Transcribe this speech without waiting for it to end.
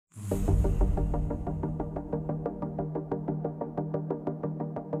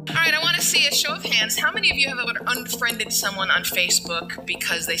to see a show of hands. How many of you have ever unfriended someone on Facebook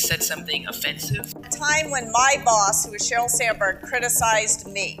because they said something offensive? A time when my boss, who was Sheryl Sandberg, criticized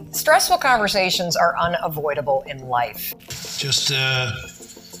me. Stressful conversations are unavoidable in life. Just tell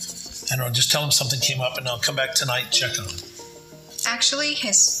him something came up and I'll come back tonight and check on him. Actually,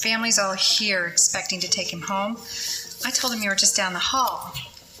 his family's all here expecting to take him home. I told him you were just down the hall.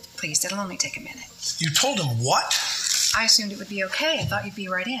 Please, it'll only take a minute. You told him what? I assumed it would be okay. I thought you'd be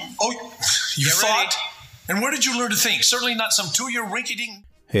right in. Oh, you Get thought? ready. And where did you learn to think? Certainly not some 2-year rinky-dink.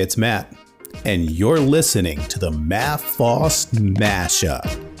 Hey, it's Matt, and you're listening to the Matt Foss Mashup.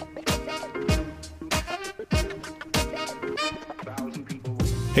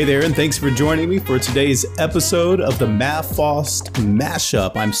 Hey there, and thanks for joining me for today's episode of the Matt Foss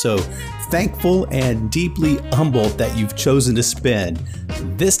Mashup. I'm so thankful and deeply humbled that you've chosen to spend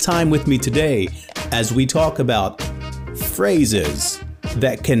this time with me today as we talk about phrases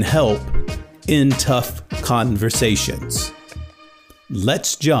that can help in tough conversations.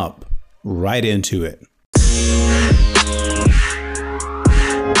 Let's jump right into it.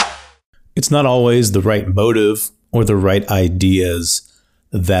 It's not always the right motive or the right ideas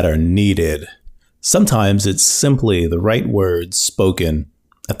that are needed. Sometimes it's simply the right words spoken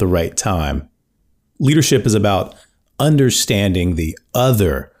at the right time. Leadership is about understanding the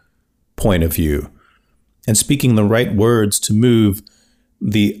other point of view and speaking the right words to move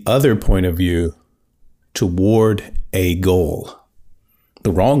the other point of view toward a goal.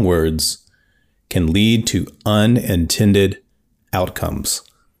 The wrong words can lead to unintended outcomes.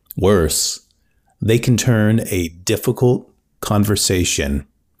 Worse, they can turn a difficult conversation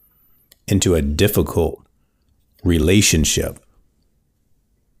into a difficult relationship.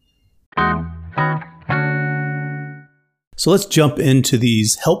 So let's jump into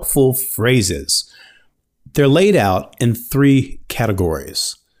these helpful phrases. They're laid out in 3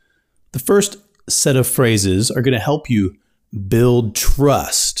 categories. The first set of phrases are going to help you build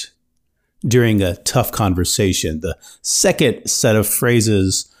trust during a tough conversation. The second set of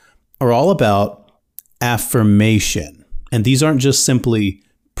phrases are all about affirmation. And these aren't just simply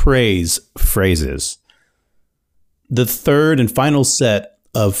praise phrases. The third and final set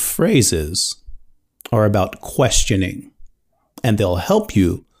of phrases are about questioning, and they'll help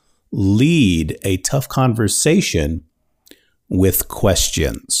you lead a tough conversation with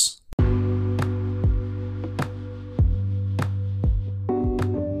questions.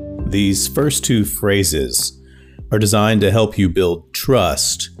 These first 2 phrases are designed to help you build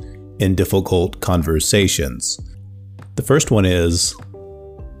trust in difficult conversations. The first one is,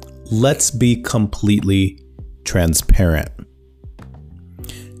 let's be completely transparent.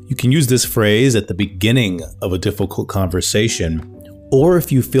 You can use this phrase at the beginning of a difficult conversation, or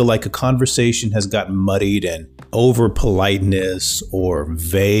if you feel like a conversation has gotten muddied and over politeness or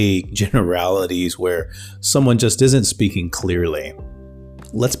vague generalities where someone just isn't speaking clearly.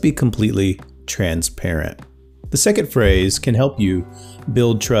 Let's be completely transparent. The second phrase can help you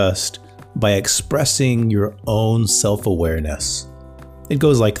build trust by expressing your own self-awareness. It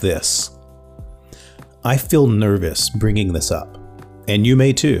goes like this. I feel nervous bringing this up, and you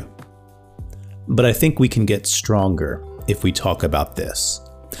may too. But I think we can get stronger if we talk about this.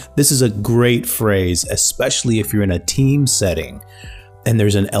 This is a great phrase, especially if you're in a team setting and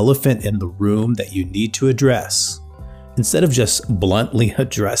there's an elephant in the room that you need to address. Instead of just bluntly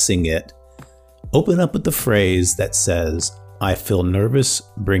addressing it, open up with the phrase that says, I feel nervous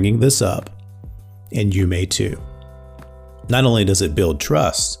bringing this up, and you may too. Not only does it build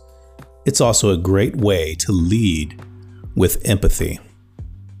trust, it's also a great way to lead with empathy.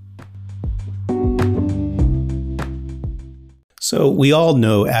 So we all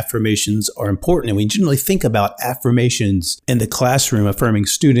know affirmations are important, and we generally think about affirmations in the classroom, affirming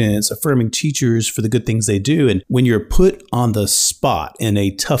students, affirming teachers for the good things they do. And when you're put on the spot in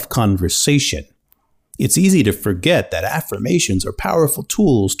a tough conversation, it's easy to forget that affirmations are powerful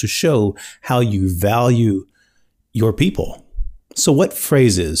tools to show how you value your people. So what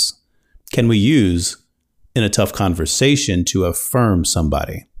phrases can we use in a tough conversation to affirm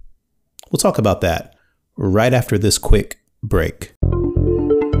somebody? We'll talk about that right after this quick break.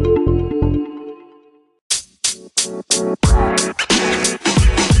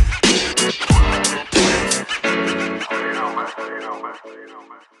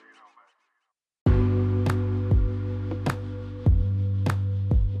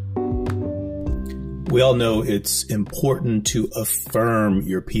 We all know it's important to affirm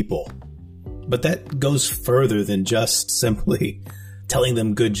your people, but that goes further than just simply telling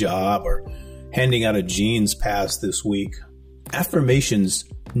them good job or handing out a jeans pass this week. Affirmations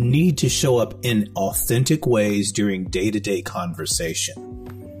need to show up in authentic ways during day-to-day conversation.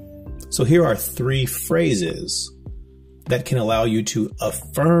 So here are 3 phrases that can allow you to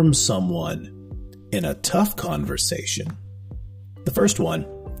affirm someone in a tough conversation. The first one,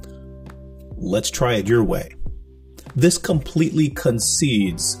 let's try it your way. This completely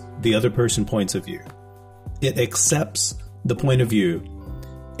concedes the other person's points of view. It accepts the point of view,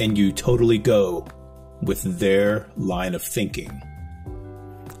 and you totally go with their line of thinking.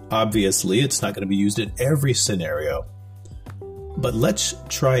 Obviously, it's not going to be used in every scenario, but let's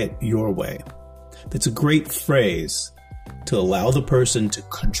try it your way. That's a great phrase to allow the person to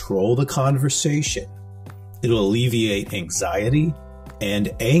control the conversation. It'll alleviate anxiety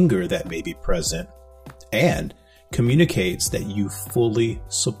and anger that may be present, and communicates that you fully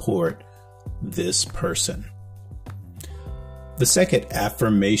support this person. The second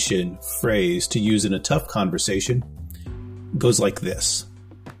affirmation phrase to use in a tough conversation goes like this.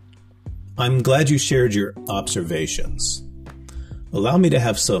 I'm glad you shared your observations. Allow me to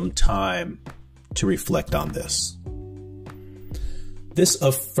have some time to reflect on this. This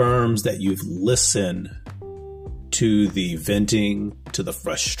affirms that you've listened to the venting, to the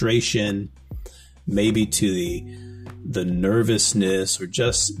frustration, maybe to the nervousness or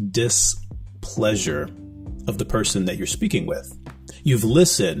just displeasure of the person that you're speaking with. You've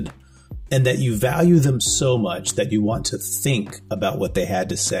listened, and that you value them so much that you want to think about what they had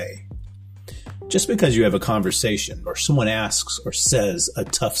to say. Just because you have a conversation or someone asks or says a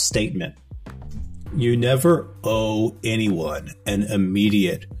tough statement, you never owe anyone an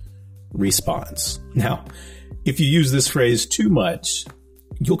immediate response. Now, if you use this phrase too much,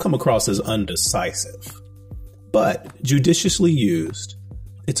 you'll come across as undecisive. But judiciously used,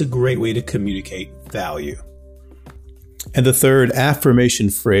 it's a great way to communicate value. And the third affirmation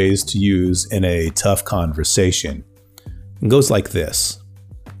phrase to use in a tough conversation goes like this.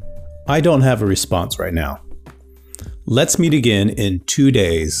 I don't have a response right now. Let's meet again in 2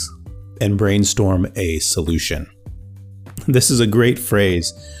 days and brainstorm a solution. This is a great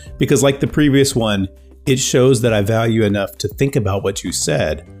phrase because, like the previous one, it shows that I value enough to think about what you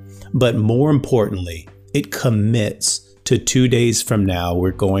said, but more importantly, it commits to 2 days from now,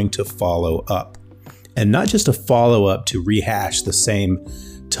 we're going to follow up. And not just a follow-up to rehash the same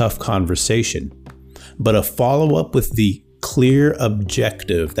tough conversation, but a follow-up with the clear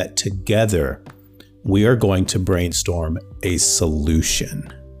objective that together we are going to brainstorm a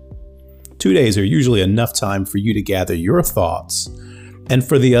solution. 2 days are usually enough time for you to gather your thoughts and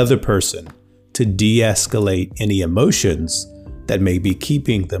for the other person to de-escalate any emotions that may be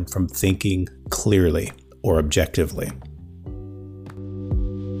keeping them from thinking clearly or objectively.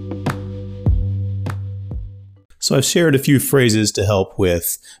 So I've shared a few phrases to help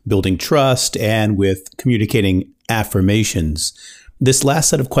with building trust and with communicating affirmations. This last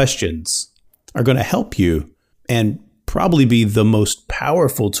set of questions are going to help you and probably be the most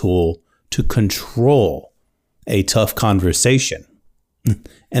powerful tool to control a tough conversation.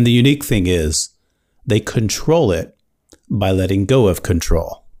 And the unique thing is they control it by letting go of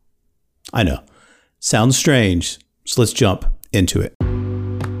control. I know, sounds strange, so let's jump into it.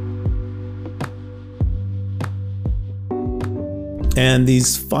 And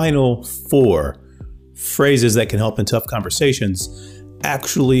these final 4 phrases that can help in tough conversations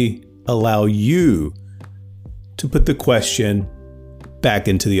actually allow you to put the question back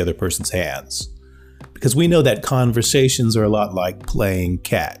into the other person's hands. Because we know that conversations are a lot like playing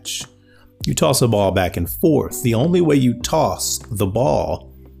catch. You toss a ball back and forth. The only way you toss the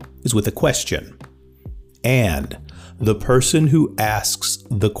ball is with a question. And the person who asks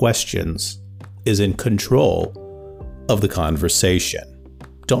the questions is in control of the conversation.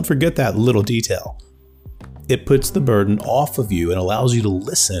 Don't forget that little detail. It puts the burden off of you and allows you to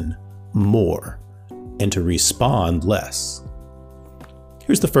listen more and to respond less.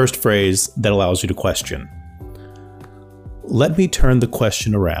 Here's the first phrase that allows you to question. Let me turn the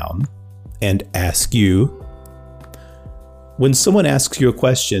question around and ask you. When someone asks you a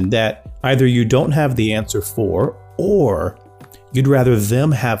question that either you don't have the answer for or you'd rather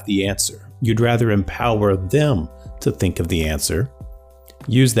them have the answer, you'd rather empower them to think of the answer,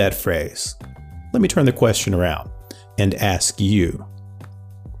 use that phrase. Let me turn the question around and ask you.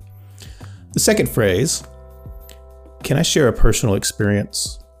 The second phrase, can I share a personal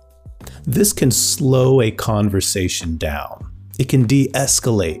experience? This can slow a conversation down. It can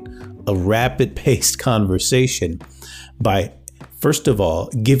de-escalate a rapid-paced conversation by, first of all,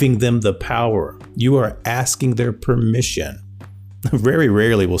 giving them the power. You are asking their permission. Very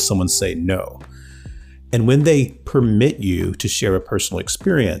rarely will someone say no. And when they permit you to share a personal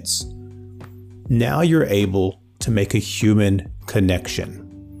experience, now you're able to make a human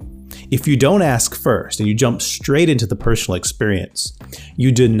connection. If you don't ask first and you jump straight into the personal experience,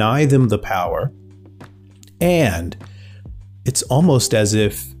 you deny them the power, and it's almost as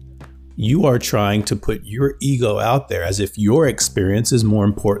if you are trying to put your ego out there as if your experience is more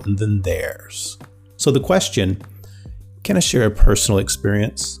important than theirs. So the question, can I share a personal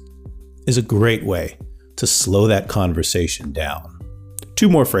experience, is a great way to slow that conversation down. 2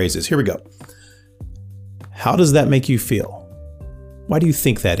 more phrases. Here we go. How does that make you feel? Why do you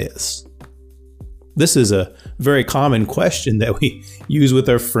think that is? This is a very common question that we use with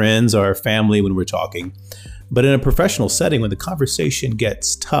our friends or our family when we're talking. But in a professional setting, when the conversation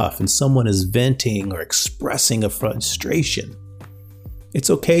gets tough and someone is venting or expressing a frustration, it's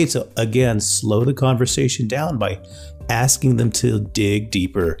okay to, again, slow the conversation down by asking them to dig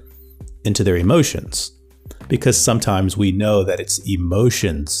deeper into their emotions. Because sometimes we know that it's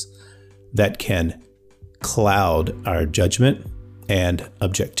emotions that can cloud our judgment and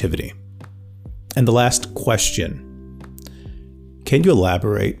objectivity. And the last question, can you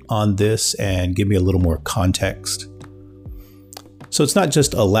elaborate on this and give me a little more context? So it's not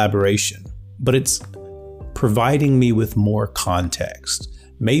just elaboration, but it's providing me with more context.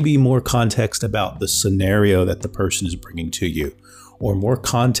 Maybe more context about the scenario that the person is bringing to you, or more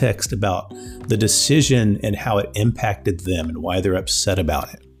context about the decision and how it impacted them and why they're upset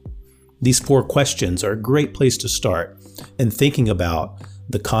about it. These 4 questions are a great place to start in thinking about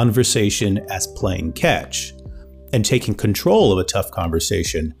the conversation as playing catch and taking control of a tough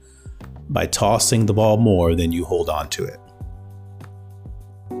conversation by tossing the ball more than you hold on to it.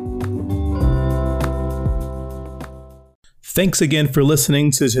 Thanks again for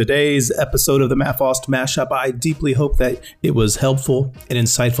listening to today's episode of the Matt Fost Mashup. I deeply hope that it was helpful and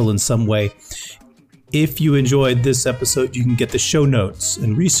insightful in some way. If you enjoyed this episode, you can get the show notes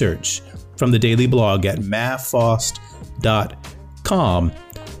and research from the daily blog at mattfost.com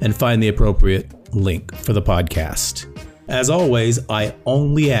and find the appropriate link for the podcast. As always, I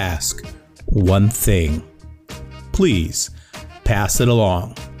only ask one thing. Please pass it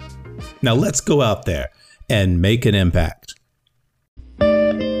along. Now let's go out there and make an impact.